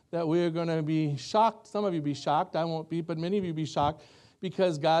that we're going to be shocked. Some of you be shocked. I won't be, but many of you be shocked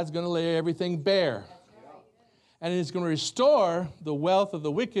because God's going to lay everything bare. And He's going to restore the wealth of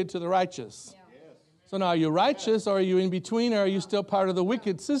the wicked to the righteous. So now are you righteous or are you in between or are you still part of the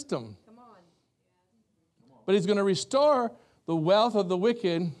wicked system? Come on. But He's going to restore the wealth of the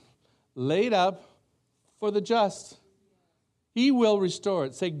wicked laid up for the just. He will restore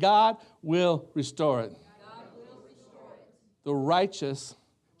it. Say, God will restore it. God will restore it. the righteous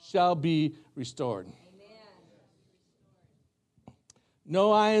shall be restored.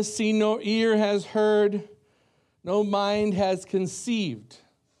 No eye has seen, no ear has heard, no mind has conceived.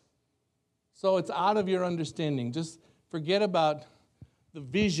 So it's out of your understanding. Just forget about the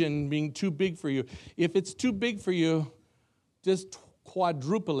vision being too big for you. If it's too big for you, just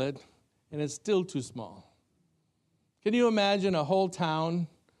quadruple it, and it's still too small. Can you imagine a whole town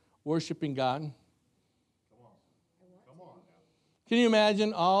worshiping God? Come on. Can you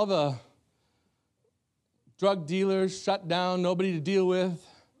imagine all the drug dealers shut down, nobody to deal with?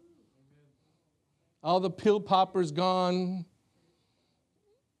 All the pill poppers gone.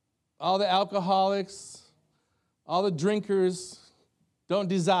 All the alcoholics, all the drinkers don't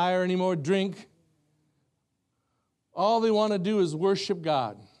desire anymore drink. All they want to do is worship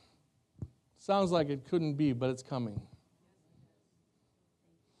God. Sounds like it couldn't be, but it's coming.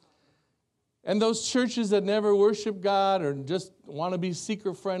 And those churches that never worship God or just want to be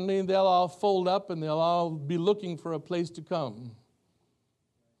seeker friendly, they'll all fold up and they'll all be looking for a place to come.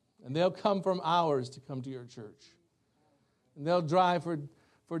 And they'll come from hours to come to your church. And they'll drive for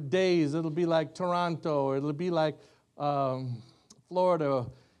days. It'll be like Toronto, or it'll be like Florida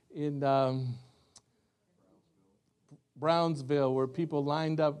in Brownsville, where people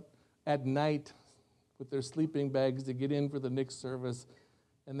lined up at night with their sleeping bags to get in for the next service.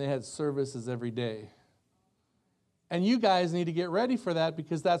 And they had services every day. And you guys need to get ready for that,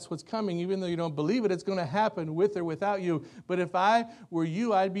 because that's what's coming. Even though you don't believe it, it's going to happen with or without you. But if I were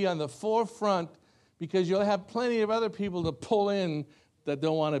you, I'd be on the forefront, because you'll have plenty of other people to pull in that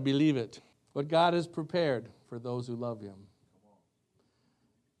don't want to believe it. But God is prepared for those who love Him.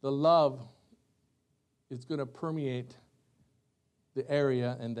 The love is going to permeate the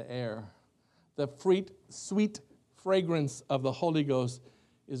area and the air. The sweet fragrance of the Holy Ghost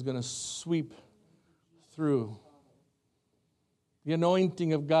is going to sweep through. The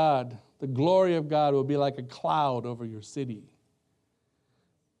anointing of God, the glory of God will be like a cloud over your city.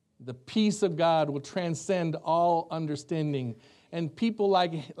 The peace of God will transcend all understanding. And people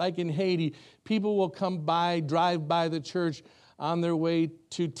like in Haiti, people will drive by the church on their way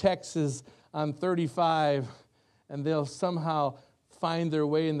to Texas on 35, and they'll somehow find their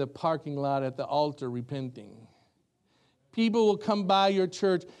way in the parking lot at the altar repenting. People will come by your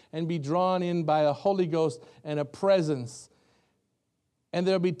church and be drawn in by a Holy Ghost and a presence. And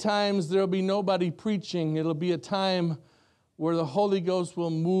there'll be times there'll be nobody preaching. It'll be a time where the Holy Ghost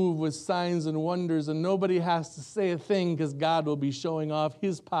will move with signs and wonders, and nobody has to say a thing, because God will be showing off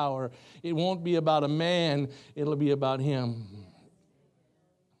His power. It won't be about a man. It'll be about Him.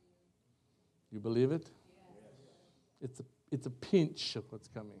 You believe it? It's a pinch of what's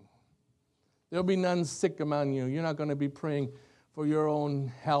coming. There'll be none sick among you. You're not going to be praying for your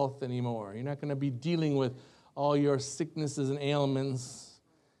own health anymore. You're not going to be dealing with all your sicknesses and ailments.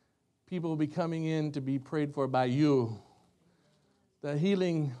 People will be coming in to be prayed for by you. The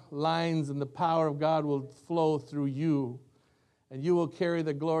healing lines and the power of God will flow through you, and you will carry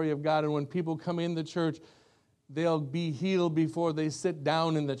the glory of God. And when people come in the church, they'll be healed before they sit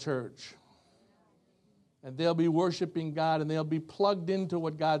down in the church. And they'll be worshiping God, and they'll be plugged into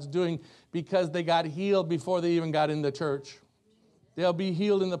what God's doing, because they got healed before they even got in the church. They'll be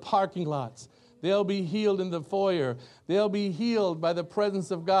healed in the parking lots. They'll be healed in the foyer. They'll be healed by the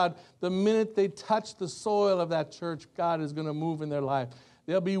presence of God. The minute they touch the soil of that church, God is going to move in their life.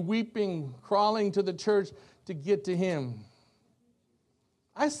 They'll be weeping, crawling to the church to get to Him.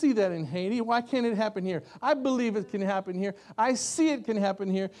 I see that in Haiti. Why can't it happen here? I believe it can happen here. I see it can happen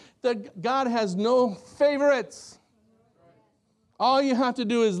here. That God has no favorites. All you have to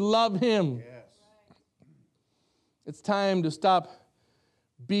do is love Him. Yes. It's time to stop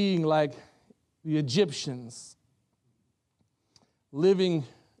being like the Egyptians, living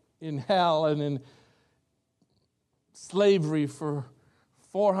in hell and in slavery for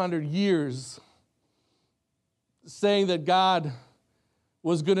 400 years, saying that God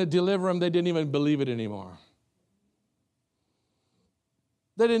was going to deliver them. They didn't even believe it anymore.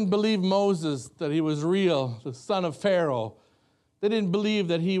 They didn't believe Moses, that he was real, the son of Pharaoh. They didn't believe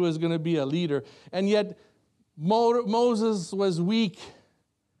that he was going to be a leader. And yet Moses was weak.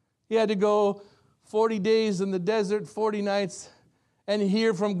 He had to go 40 days in the desert, 40 nights, and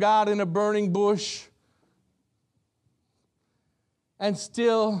hear from God in a burning bush, and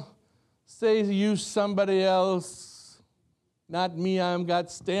still say, use somebody else, not me. I've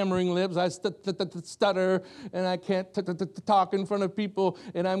got stammering lips. I stutter, and I can't talk in front of people,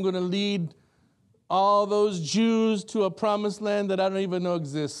 and I'm going to lead all those Jews to a promised land that I don't even know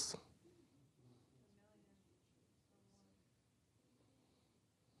exists.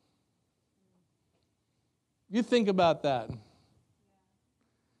 You think about that.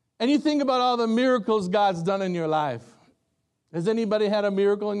 And you think about all the miracles God's done in your life. Has anybody had a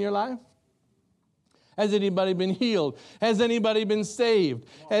miracle in your life? Has anybody been healed? Has anybody been saved?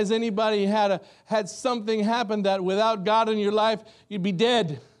 Has anybody had something happen that without God in your life, you'd be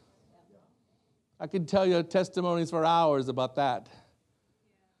dead? I could tell you testimonies for hours about that.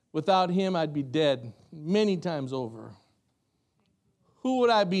 Without Him, I'd be dead many times over. Who would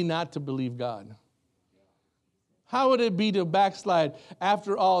I be not to believe God? How would it be to backslide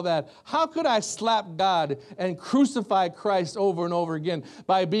after all that? How could I slap God and crucify Christ over and over again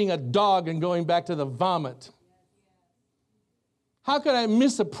by being a dog and going back to the vomit? How could I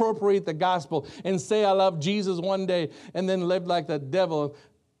misappropriate the gospel and say I love Jesus one day and then live like the devil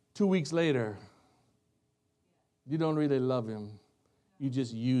 2 weeks later? You don't really love Him. You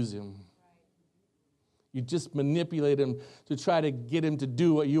just use Him. You just manipulate Him to try to get Him to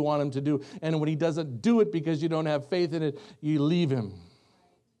do what you want Him to do. And when He doesn't do it because you don't have faith in it, you leave Him.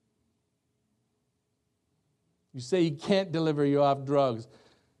 You say He can't deliver you off drugs.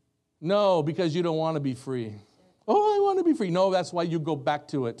 No, because you don't want to be free. Oh, I want to be free. No, that's why you go back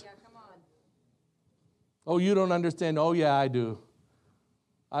to it. Yeah, come on. Oh, you don't understand. Oh, yeah, I do.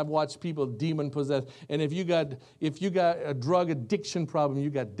 I've watched people demon possessed. And if you got a drug addiction problem, you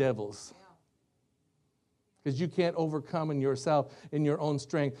got devils. Because you can't overcome in yourself, in your own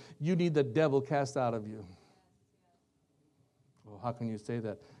strength. You need the devil cast out of you. Well, how can you say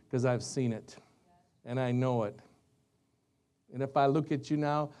that? Because I've seen it, and I know it. And if I look at you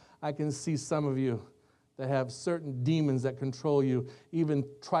now, I can see some of you that have certain demons that control you, even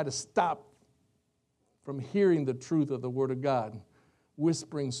try to stop from hearing the truth of the Word of God.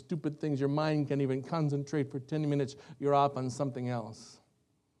 Whispering stupid things. Your mind can't even concentrate for 10 minutes. You're off on something else.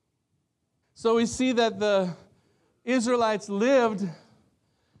 So we see that the Israelites lived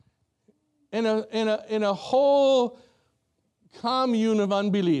in a whole commune of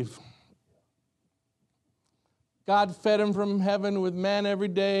unbelief. God fed them from heaven with manna every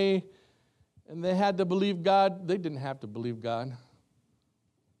day, and they had to believe God. They didn't have to believe God.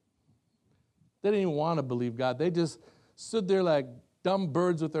 They didn't even want to believe God. They just stood there like dumb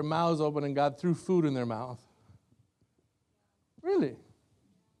birds with their mouths open, and God threw food in their mouth. Really?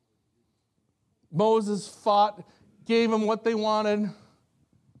 Moses fought, gave them what they wanted,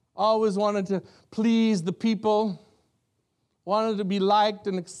 always wanted to please the people, wanted to be liked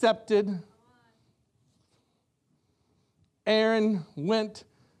and accepted. Aaron went,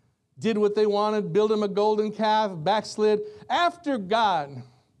 did what they wanted, built him a golden calf, backslid. After God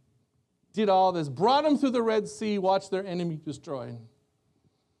did all this, brought them through the Red Sea, watched their enemy destroyed.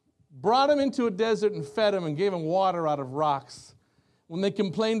 Brought them into a desert and fed them and gave them water out of rocks. When they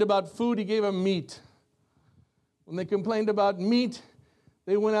complained about food, He gave them meat. When they complained about meat,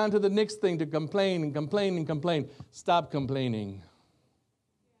 they went on to the next thing to complain and complain and complain. Stop complaining.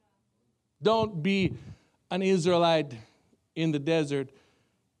 Don't be an Israelite in the desert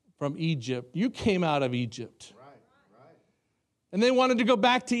from Egypt. You came out of Egypt. Right. And they wanted to go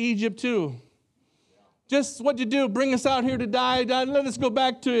back to Egypt too. Just what you do, bring us out here to die. Let us go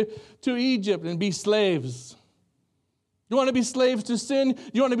back to Egypt and be slaves. You want to be slaves to sin?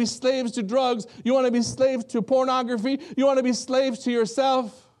 You want to be slaves to drugs? You want to be slaves to pornography? You want to be slaves to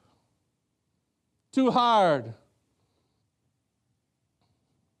yourself? Too hard.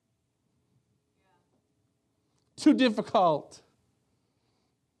 Too difficult.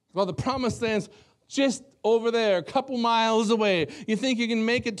 Well, the promised land's just over there, a couple miles away. You think you can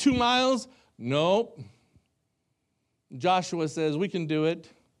make it 2 miles? Nope. Joshua says, we can do it.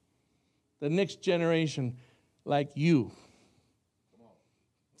 The next generation, like you,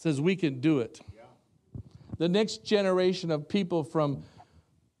 says we can do it. Yeah. The next generation of people from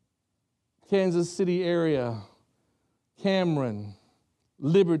Kansas City area, Cameron,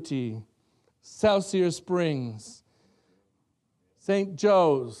 Liberty, South Sierra Springs, St.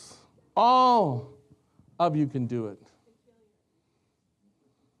 Joe's, all of you can do it.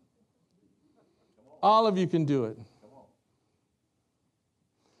 All of you can do it.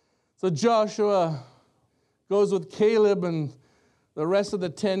 So Joshua goes with Caleb, and the rest of the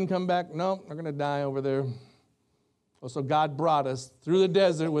 10 come back. No, they're going to die over there. Oh, so God brought us through the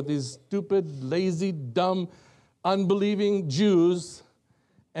desert with these stupid, lazy, dumb, unbelieving Jews,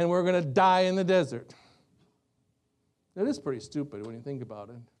 and we're going to die in the desert. That is pretty stupid when you think about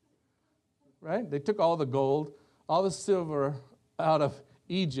it. Right? They took all the gold, all the silver out of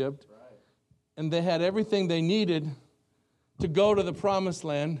Egypt, and they had everything they needed to go to the promised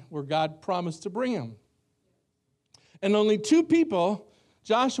land where God promised to bring them. And only 2 people,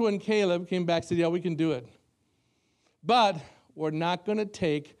 Joshua and Caleb, came back and said, yeah, we can do it. But we're not going to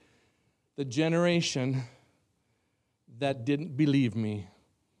take the generation that didn't believe me.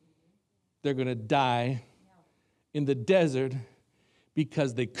 they're going to die in the desert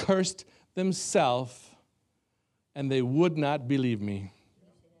because they cursed themselves and they would not believe me.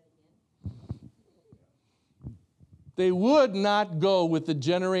 They would not go with the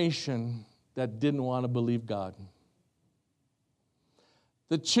generation that didn't want to believe God.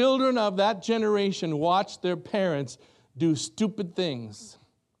 The children of that generation watched their parents do stupid things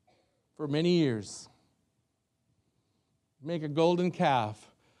for many years. Make a golden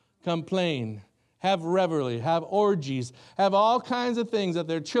calf, complain, have revelry, have orgies, have all kinds of things that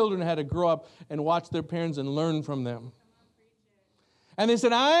their children had to grow up and watch their parents and learn from them. And they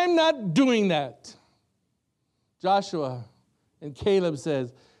said, I'm not doing that. Joshua and Caleb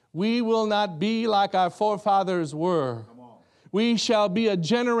says, we will not be like our forefathers were. We shall be a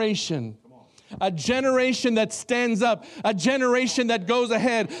generation that stands up, a generation that goes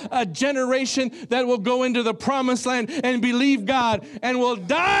ahead, a generation that will go into the promised land and believe God and will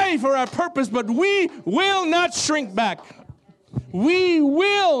die for our purpose, but we will not shrink back. We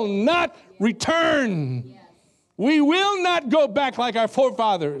will not return. We will not go back like our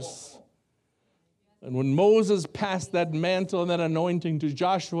forefathers. And when Moses passed that mantle and that anointing to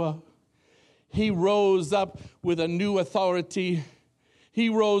Joshua, he rose up with a new authority. He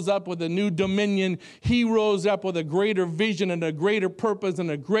rose up with a new dominion. He rose up with a greater vision and a greater purpose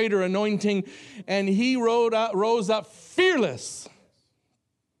and a greater anointing. And he rose up fearless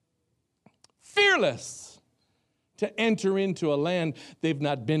to enter into a land they've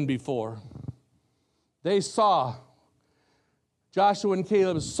not been before. They saw, Joshua and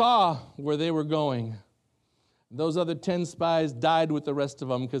Caleb saw where they were going. Those other 10 spies died with the rest of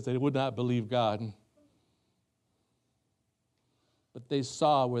them because they would not believe God. But they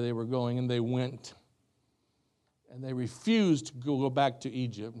saw where they were going, and they went. And they refused to go back to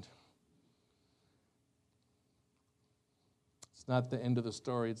Egypt. It's not the end of the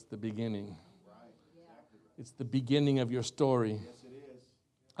story, it's the beginning. It's the beginning of your story. Yes, it is.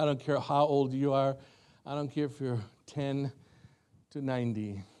 I don't care how old you are. I don't care if you're 10 to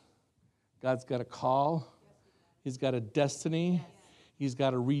 90. God's got a call. He's got a destiny. He's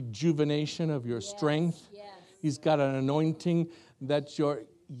got a rejuvenation of your strength. He's got an anointing that your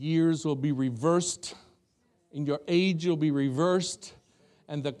years will be reversed, and your age will be reversed,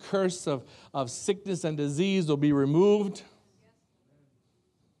 and the curse of sickness and disease will be removed.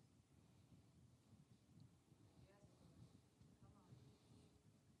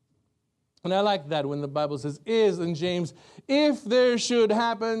 And I like that when the Bible says, is in James, if there should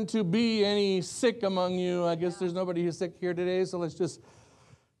happen to be any sick among you. I guess there's nobody who's sick here today, so let's just,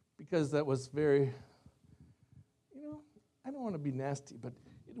 because that was very, I don't want to be nasty, but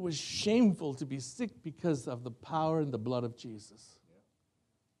it was shameful to be sick because of the power and the blood of Jesus.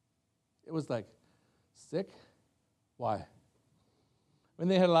 It was like, sick? Why? I mean,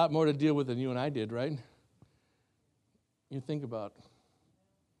 they had a lot more to deal with than you and I did, right? You think about,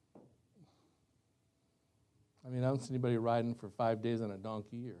 I don't see anybody riding for 5 days on a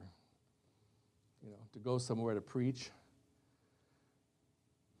donkey or, to go somewhere to preach.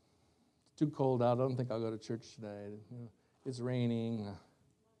 It's too cold out. I don't think I'll go to church tonight. It's raining.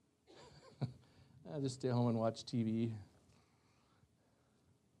 I'll just stay home and watch TV.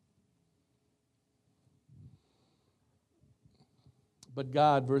 But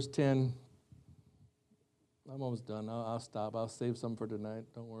God, verse 10, I'm almost done. I'll stop. I'll save some for tonight.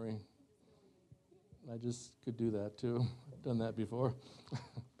 Don't worry. I just could do that too. I've done that before.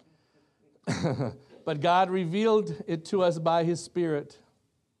 But God revealed it to us by His Spirit.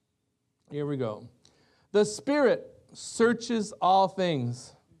 Here we go. The Spirit searches all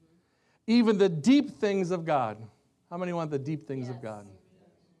things, even the deep things of God. How many want the deep things of God?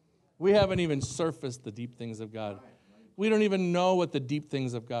 We haven't even surfaced the deep things of God. We don't even know what the deep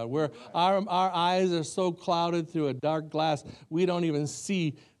things of God. Our eyes are so clouded through a dark glass, we don't even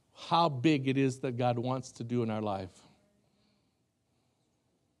see how big it is that God wants to do in our life.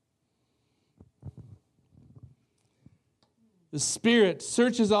 The Spirit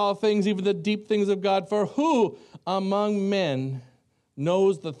searches all things, even the deep things of God. For who among men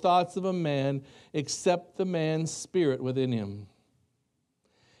knows the thoughts of a man except the man's spirit within him?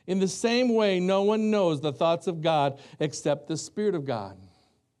 In the same way, no one knows the thoughts of God except the Spirit of God.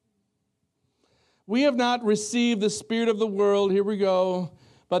 We have not received the spirit of the world, here we go,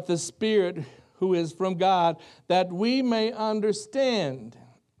 but the Spirit who is from God, that we may understand.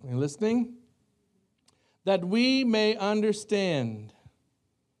 Are you listening? That we may understand.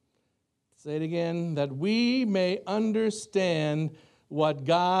 Say it again. That we may understand what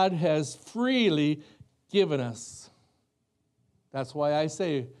God has freely given us. That's why I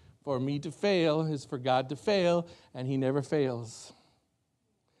say, for me to fail is for God to fail, and He never fails.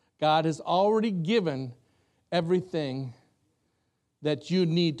 God has already given everything that you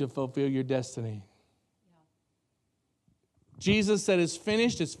need to fulfill your destiny. Jesus said, it's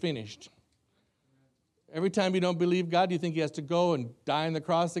finished, it's finished. Every time you don't believe God, do you think he has to go and die on the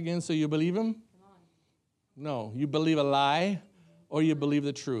cross again so you believe him? No, you believe a lie or you believe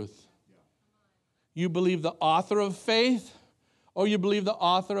the truth. You believe the author of faith or you believe the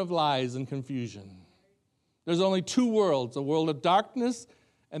author of lies and confusion. There's only two worlds, a world of darkness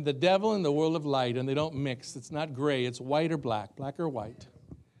and the devil and the world of light, and they don't mix. It's not gray, it's white or black or white.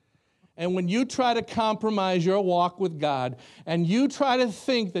 And when you try to compromise your walk with God and you try to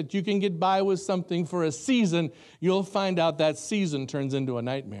think that you can get by with something for a season, you'll find out that season turns into a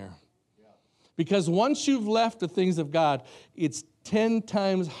nightmare. Because once you've left the things of God, it's 10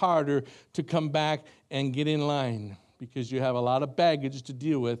 times harder to come back and get in line because you have a lot of baggage to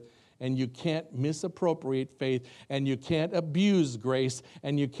deal with, and you can't misappropriate faith, and you can't abuse grace,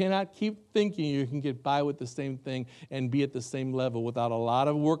 and you cannot keep thinking you can get by with the same thing and be at the same level without a lot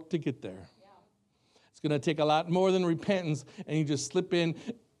of work to get there. Yeah. It's going to take a lot more than repentance, and you just slip in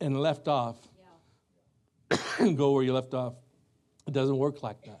and left off. Yeah. Go where you left off. It doesn't work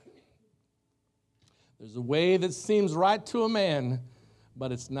like that. There's a way that seems right to a man,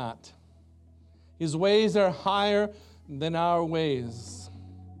 but it's not. His ways are higher than our ways.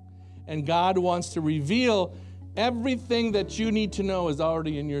 And God wants to reveal everything that you need to know is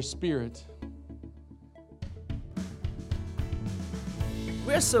already in your spirit.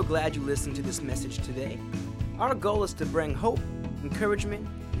 We're so glad you listened to this message today. Our goal is to bring hope, encouragement,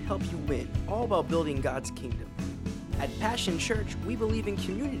 and help you win, all while building God's kingdom. At Passion Church, we believe in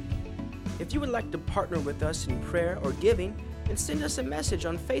community. If you would like to partner with us in prayer or giving, then send us a message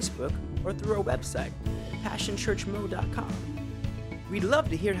on Facebook or through our website, passionchurchmo.com. We'd love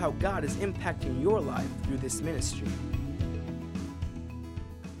to hear how God is impacting your life through this ministry.